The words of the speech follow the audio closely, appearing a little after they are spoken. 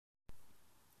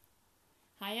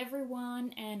Hi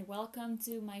everyone and welcome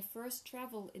to my first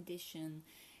travel edition.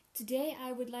 Today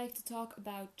I would like to talk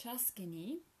about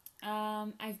Tuscany.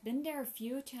 I've been there a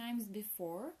few times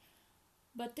before,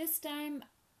 but this time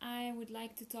I would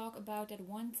like to talk about that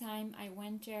one time I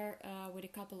went there with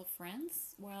a couple of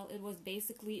friends. Well, it was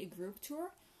basically a group tour,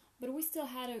 but we still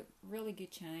had a really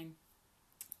good time.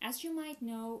 As you might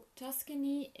know,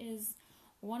 Tuscany is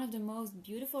one of the most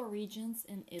beautiful regions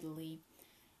in Italy.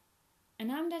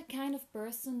 And I'm that kind of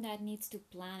person that needs to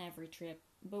plan every trip.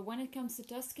 But when it comes to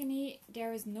Tuscany,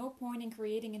 there is no point in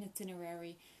creating an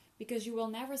itinerary because you will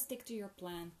never stick to your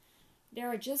plan. There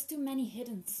are just too many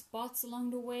hidden spots along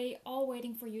the way, all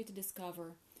waiting for you to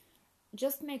discover.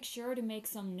 Just make sure to make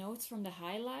some notes from the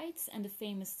highlights and the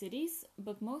famous cities,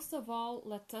 but most of all,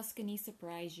 let Tuscany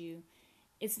surprise you.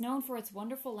 It's known for its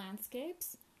wonderful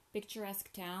landscapes,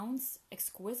 picturesque towns,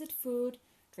 exquisite food,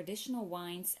 traditional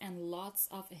wines, and lots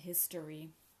of history.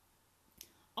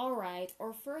 Alright,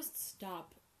 our first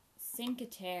stop,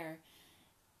 Cinque Terre.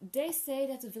 They say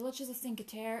that the villages of Cinque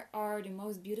Terre are the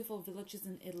most beautiful villages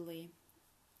in Italy.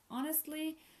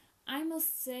 Honestly, I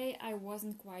must say I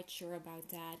wasn't quite sure about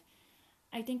that.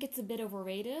 I think it's a bit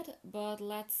overrated, but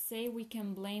let's say we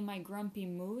can blame my grumpy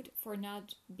mood for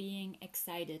not being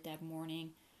excited that morning.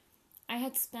 I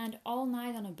had spent all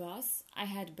night on a bus, I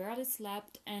had barely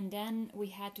slept, and then we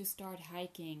had to start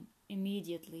hiking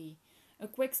immediately. A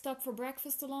quick stop for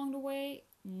breakfast along the way?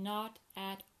 Not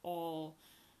at all.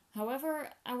 However,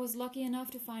 I was lucky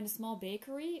enough to find a small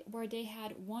bakery where they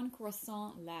had one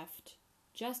croissant left.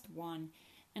 Just one.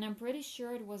 And I'm pretty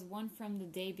sure it was one from the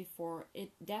day before.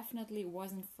 It definitely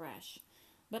wasn't fresh.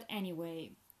 But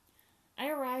anyway, I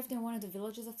arrived in one of the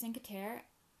villages of Cinque Terre,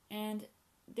 and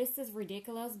this is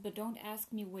ridiculous, but don't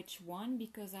ask me which one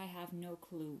because I have no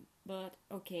clue. But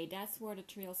okay, that's where the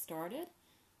trail started.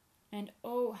 And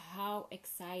oh, how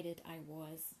excited I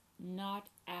was. Not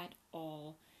at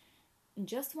all.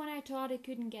 Just when I thought it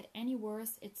couldn't get any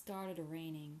worse, it started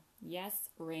raining. Yes,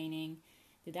 raining.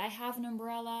 Did I have an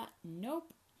umbrella?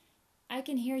 Nope. I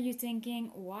can hear you thinking,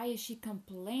 why is she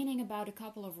complaining about a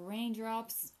couple of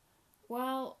raindrops?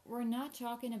 Well, we're not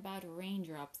talking about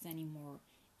raindrops anymore.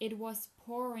 It was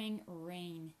pouring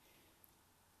rain.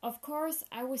 Of course,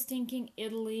 I was thinking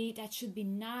Italy, that should be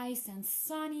nice and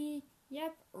sunny.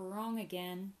 Yep, wrong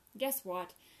again. Guess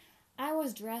what? I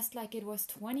was dressed like it was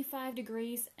 25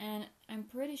 degrees and I'm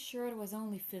pretty sure it was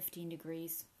only 15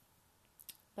 degrees.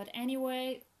 But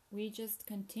anyway, we just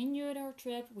continued our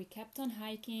trip. We kept on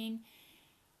hiking.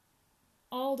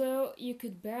 Although you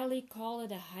could barely call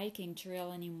it a hiking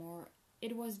trail anymore.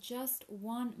 It was just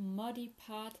one muddy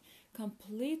path,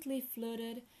 completely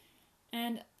flooded,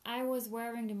 and I was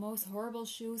wearing the most horrible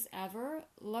shoes ever.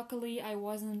 Luckily, I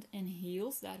wasn't in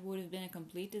heels. That would have been a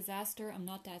complete disaster. I'm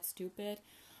not that stupid.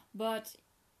 But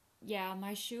yeah,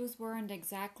 my shoes weren't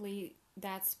exactly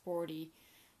that sporty.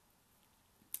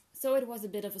 So it was a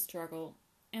bit of a struggle.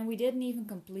 And we didn't even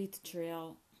complete the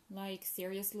trail. Like,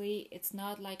 seriously, it's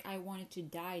not like I wanted to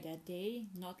die that day.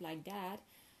 Not like that.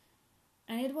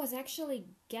 And it was actually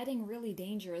getting really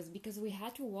dangerous because we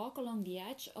had to walk along the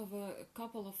edge of a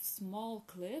couple of small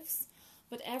cliffs,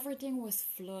 but everything was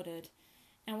flooded.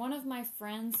 And one of my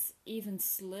friends even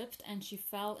slipped and she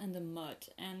fell in the mud.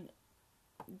 And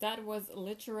that was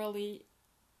literally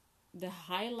the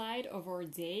highlight of our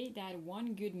day, that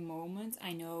one good moment.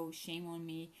 I know, shame on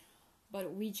me,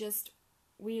 but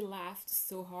we laughed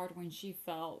so hard when she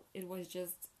fell. It was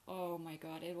just, oh my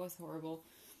god, it was horrible.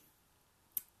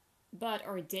 But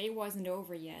our day wasn't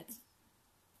over yet.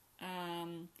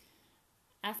 Um,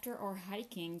 After our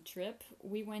hiking trip,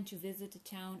 we went to visit the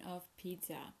town of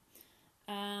Pisa.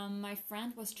 My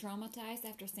friend was traumatized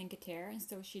after Cinque Terre, and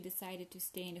so she decided to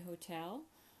stay in the hotel.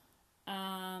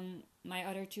 My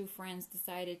other two friends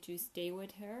decided to stay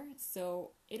with her,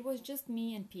 so it was just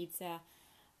me and Pizza.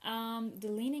 The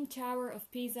Leaning Tower of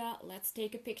Pisa, let's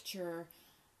take a picture.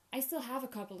 I still have a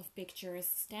couple of pictures,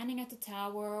 standing at the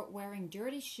tower, wearing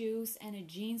dirty shoes and a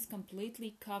jeans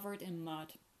completely covered in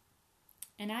mud.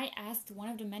 And I asked one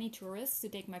of the many tourists to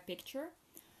take my picture,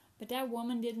 but that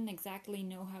woman didn't exactly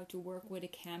know how to work with a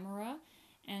camera,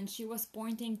 and she was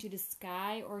pointing to the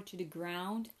sky or to the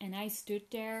ground, and I stood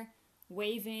there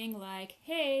waving like,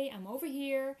 hey, I'm over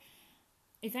here.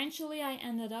 Eventually, I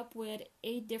ended up with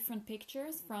 8 different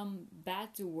pictures from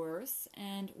bad to worse,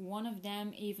 and one of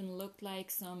them even looked like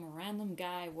some random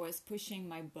guy was pushing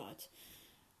my butt.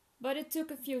 But it took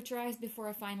a few tries before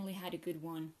I finally had a good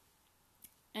one.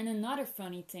 And another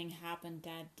funny thing happened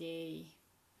that day.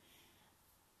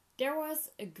 There was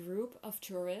a group of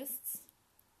tourists,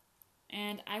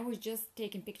 and I was just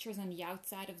taking pictures on the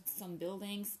outside of some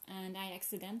buildings, and I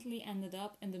accidentally ended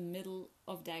up in the middle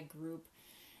of that group.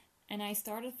 And I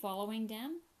started following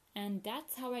them, and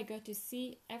that's how I got to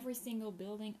see every single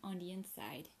building on the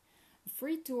inside. A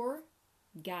free tour,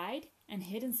 guide, and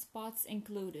hidden spots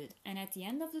included. And at the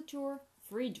end of the tour,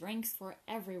 free drinks for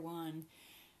everyone.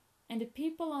 And the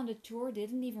people on the tour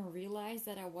didn't even realize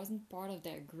that I wasn't part of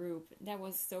their group. That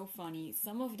was so funny.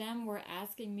 Some of them were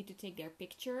asking me to take their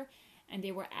picture, and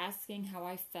they were asking how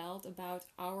I felt about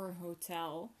our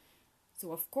hotel.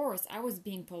 So of course I was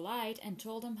being polite and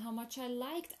told them how much I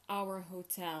liked our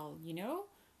hotel, you know?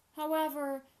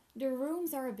 However, the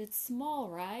rooms are a bit small,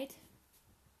 right?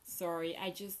 Sorry, I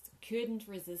just couldn't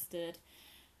resist it.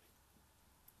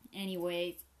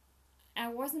 Anyway, I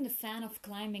wasn't a fan of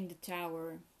climbing the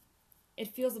tower.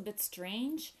 It feels a bit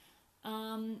strange.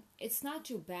 It's not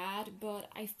too bad, but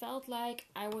I felt like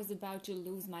I was about to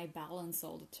lose my balance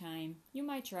all the time. You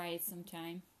might try it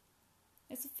sometime.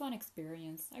 It's a fun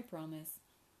experience, I promise.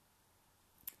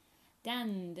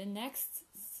 Then, the next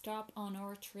stop on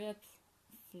our trip,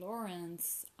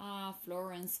 Florence.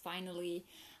 Florence, finally.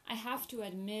 I have to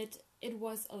admit, it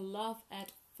was a love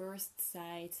at first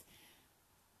sight.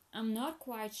 I'm not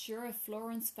quite sure if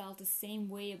Florence felt the same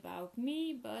way about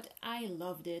me, but I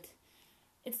loved it.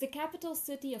 It's the capital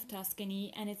city of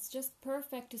Tuscany, and it's just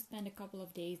perfect to spend a couple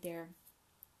of days there.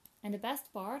 And the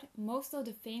best part, most of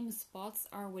the famous spots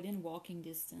are within walking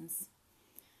distance.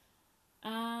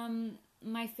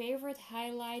 My favorite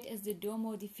highlight is the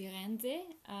Duomo di Firenze.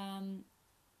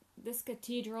 This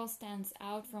cathedral stands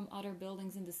out from other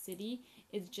buildings in the city.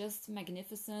 It's just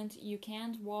magnificent. You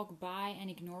can't walk by and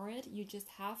ignore it. You just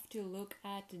have to look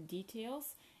at the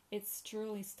details. It's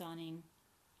truly stunning.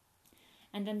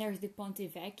 And then there's the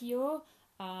Ponte Vecchio,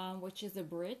 which is a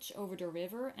bridge over the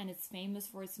river, and it's famous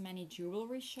for its many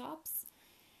jewelry shops.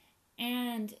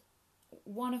 And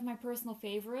one of my personal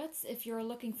favorites, if you're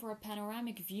looking for a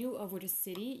panoramic view over the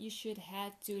city, you should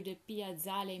head to the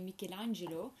Piazzale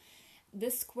Michelangelo.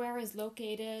 This square is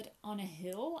located on a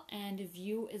hill, and the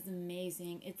view is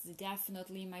amazing. It's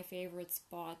definitely my favorite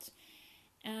spot.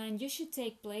 And you should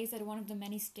take place at one of the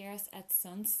many stairs at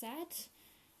sunset.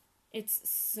 It's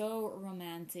so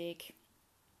romantic.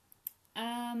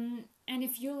 And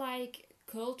if you like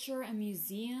culture and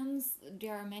museums,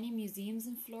 there are many museums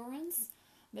in Florence,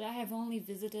 but I have only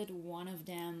visited one of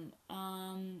them.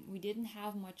 We didn't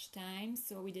have much time,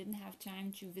 so we didn't have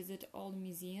time to visit all the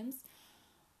museums.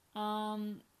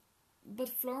 But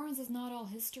Florence is not all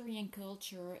history and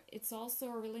culture. It's also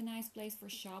a really nice place for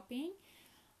shopping.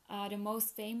 The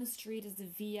most famous street is the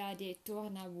Via dei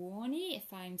Tornabuoni,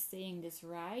 if I'm saying this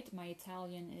right. My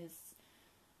Italian is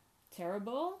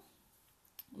terrible.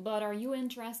 But are you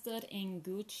interested in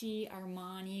Gucci,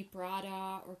 Armani,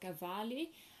 Prada, or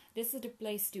Cavalli? This is the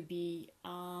place to be.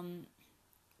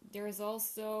 There is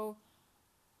also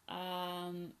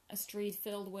a street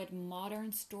filled with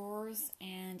modern stores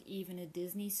and even a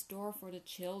Disney store for the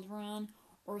children,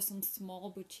 or some small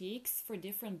boutiques for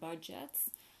different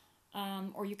budgets.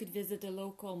 Or you could visit the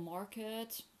local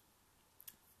market.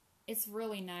 It's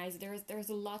really nice. There's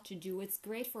a lot to do. It's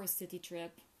great for a city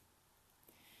trip.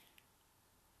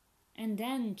 And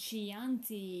then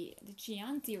Chianti, the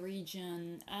Chianti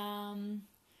region.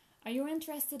 Are you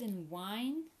interested in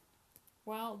wine?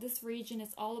 Well, this region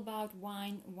is all about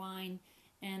wine,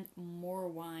 and more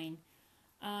wine.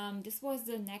 This was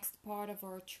the next part of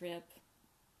our trip.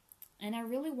 And I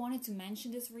really wanted to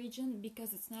mention this region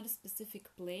because it's not a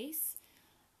specific place.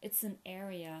 It's an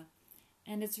area.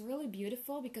 And it's really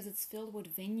beautiful because it's filled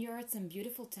with vineyards and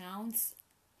beautiful towns.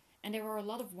 And there are a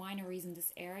lot of wineries in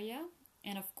this area.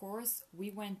 And of course,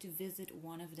 we went to visit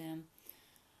one of them.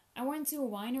 I went to a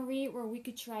winery where we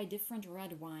could try different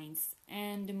red wines.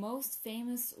 And the most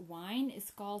famous wine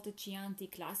is called the Chianti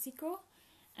Classico.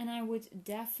 And I would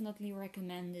definitely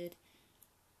recommend it.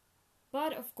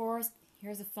 But of course,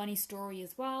 here's a funny story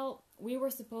as well. We were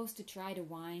supposed to try the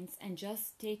wines and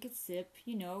just take a sip,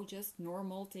 just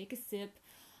normal, take a sip.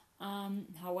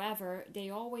 However,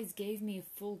 they always gave me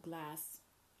a full glass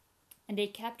and they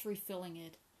kept refilling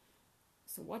it.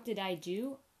 So what did I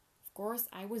do? Of course,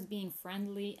 I was being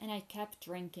friendly and I kept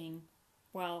drinking.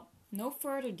 Well, no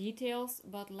further details,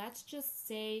 but let's just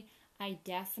say I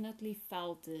definitely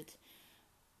felt it.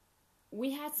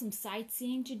 We had some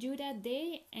sightseeing to do that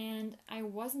day, and I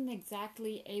wasn't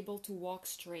exactly able to walk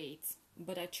straight,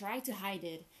 but I tried to hide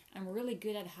it. I'm really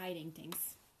good at hiding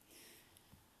things.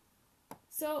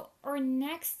 So, our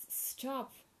next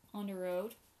stop on the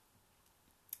road,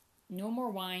 no more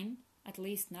wine, at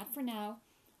least not for now,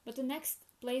 but the next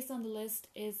place on the list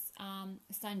is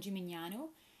San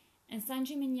Gimignano, And San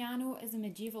Gimignano is a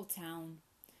medieval town.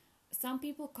 Some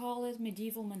people call it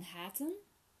medieval Manhattan.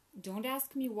 Don't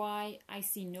ask me why, I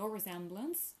see no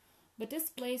resemblance. But this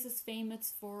place is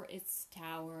famous for its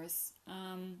towers.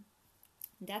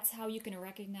 That's how you can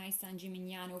recognize San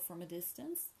Gimignano from a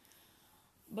distance.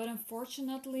 But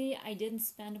unfortunately, I didn't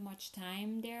spend much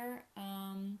time there.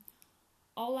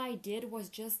 All I did was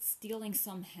just stealing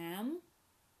some ham.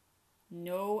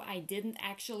 No, I didn't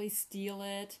actually steal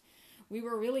it. We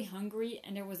were really hungry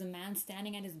and there was a man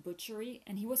standing at his butchery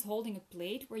and he was holding a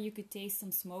plate where you could taste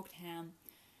some smoked ham.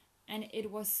 And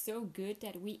it was so good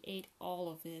that we ate all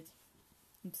of it.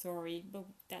 I'm sorry, but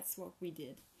that's what we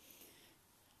did.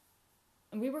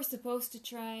 And we were supposed to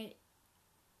try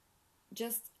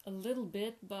just a little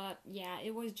bit, but yeah,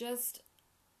 it was just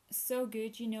so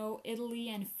good. You know, Italy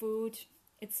and food,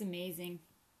 it's amazing.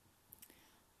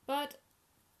 But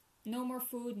no more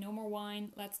food, no more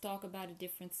wine. Let's talk about a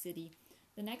different city.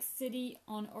 The next city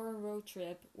on our road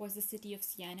trip was the city of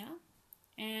Siena.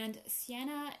 And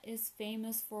Siena is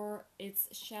famous for its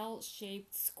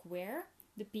shell-shaped square,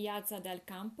 the Piazza del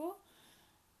Campo.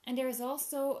 And there is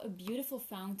also a beautiful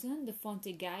fountain, the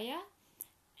Fonte Gaia.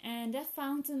 And that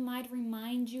fountain might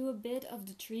remind you a bit of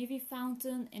the Trevi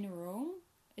fountain in Rome.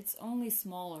 It's only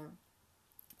smaller.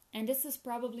 And this is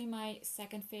probably my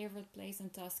second favorite place in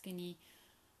Tuscany.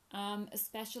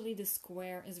 Especially the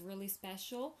square is really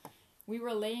special. We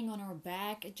were laying on our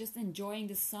back, just enjoying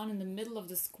the sun in the middle of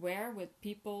the square with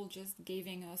people just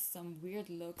giving us some weird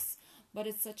looks. But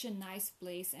it's such a nice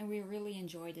place and we really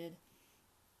enjoyed it.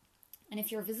 And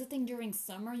if you're visiting during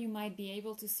summer, you might be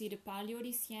able to see the Palio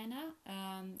di Siena.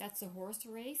 That's a horse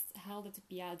race held at the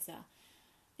Piazza.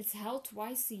 It's held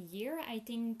twice a year, I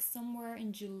think somewhere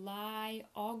in July,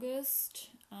 August.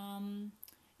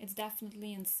 It's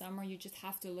definitely in summer, you just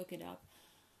have to look it up.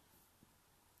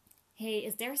 Hey,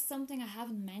 is there something I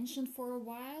haven't mentioned for a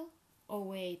while? Oh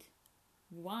wait,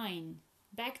 wine.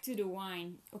 Back to the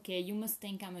wine. Okay, you must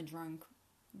think I'm a drunk.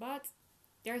 But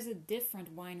there's a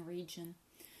different wine region.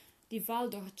 The Val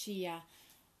d'Orcia.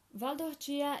 Val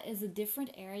d'Orcia is a different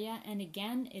area and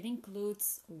again it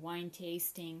includes wine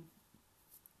tasting.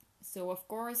 So of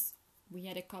course we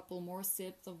had a couple more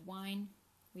sips of wine.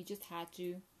 We just had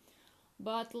to.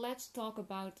 But let's talk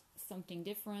about something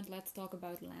different. Let's talk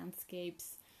about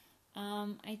landscapes.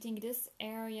 I think this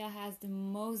area has the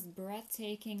most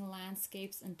breathtaking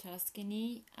landscapes in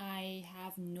Tuscany. I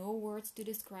have no words to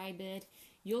describe it.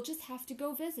 You'll just have to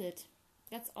go visit.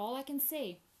 That's all I can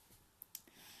say.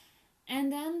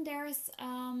 And then there's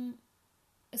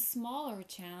a smaller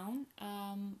town,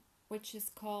 which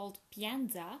is called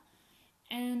Pienza.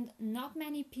 And not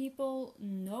many people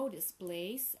know this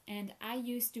place, and I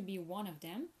used to be one of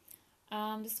them.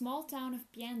 The small town of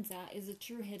Pienza is a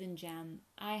true hidden gem.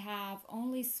 I have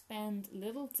only spent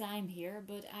little time here,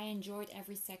 but I enjoyed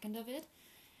every second of it.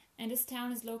 And this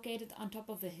town is located on top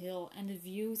of a hill, and the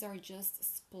views are just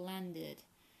splendid.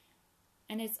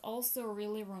 And it's also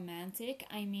really romantic.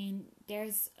 I mean,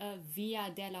 there's a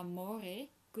Via dell'Amore.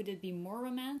 Could it be more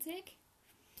romantic?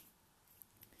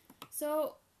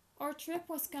 So, our trip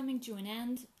was coming to an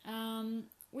end.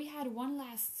 We had one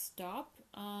last stop,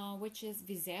 which is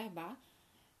Viserba.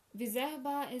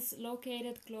 Viserba is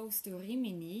located close to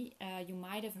Rimini. You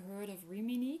might have heard of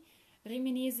Rimini.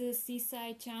 Rimini is a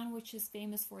seaside town which is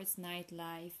famous for its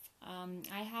nightlife.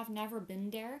 I have never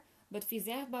been there, but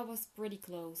Viserba was pretty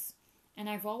close. And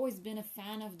I've always been a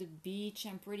fan of the beach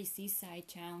and pretty seaside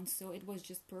towns, so it was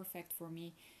just perfect for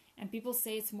me. And people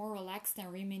say it's more relaxed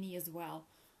than Rimini as well.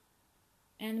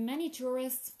 And many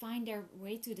tourists find their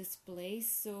way to this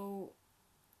place, so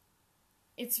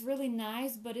it's really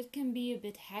nice, but it can be a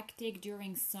bit hectic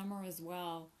during summer as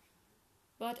well.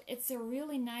 But it's a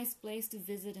really nice place to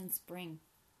visit in spring.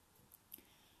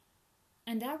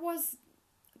 And that was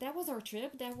our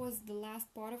trip. That was the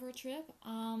last part of our trip.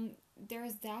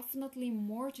 There's definitely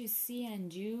more to see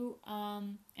and do,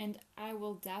 and I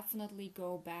will definitely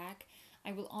go back.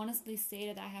 I will honestly say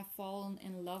that I have fallen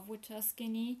in love with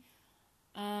Tuscany.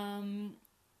 And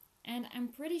I'm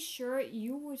pretty sure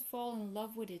you would fall in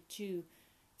love with it too.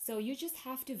 So you just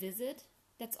have to visit.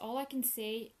 That's all I can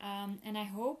say. And I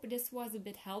hope this was a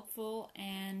bit helpful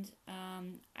and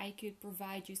I could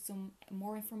provide you some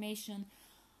more information.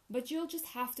 But you'll just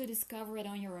have to discover it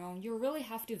on your own. You really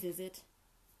have to visit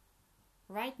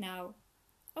right now.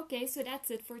 Okay, so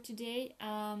that's it for today.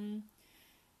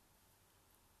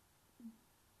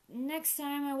 Next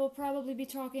time I will probably be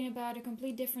talking about a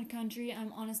complete different country.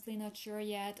 I'm honestly not sure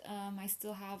yet. I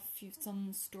still have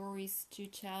some stories to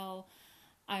tell.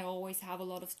 I always have a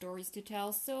lot of stories to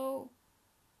tell. So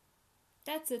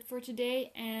that's it for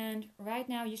today. And right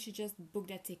now, you should just book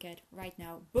that ticket right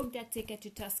now. Book that ticket to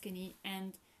Tuscany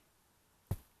and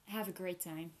have a great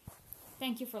time.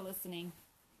 Thank you for listening.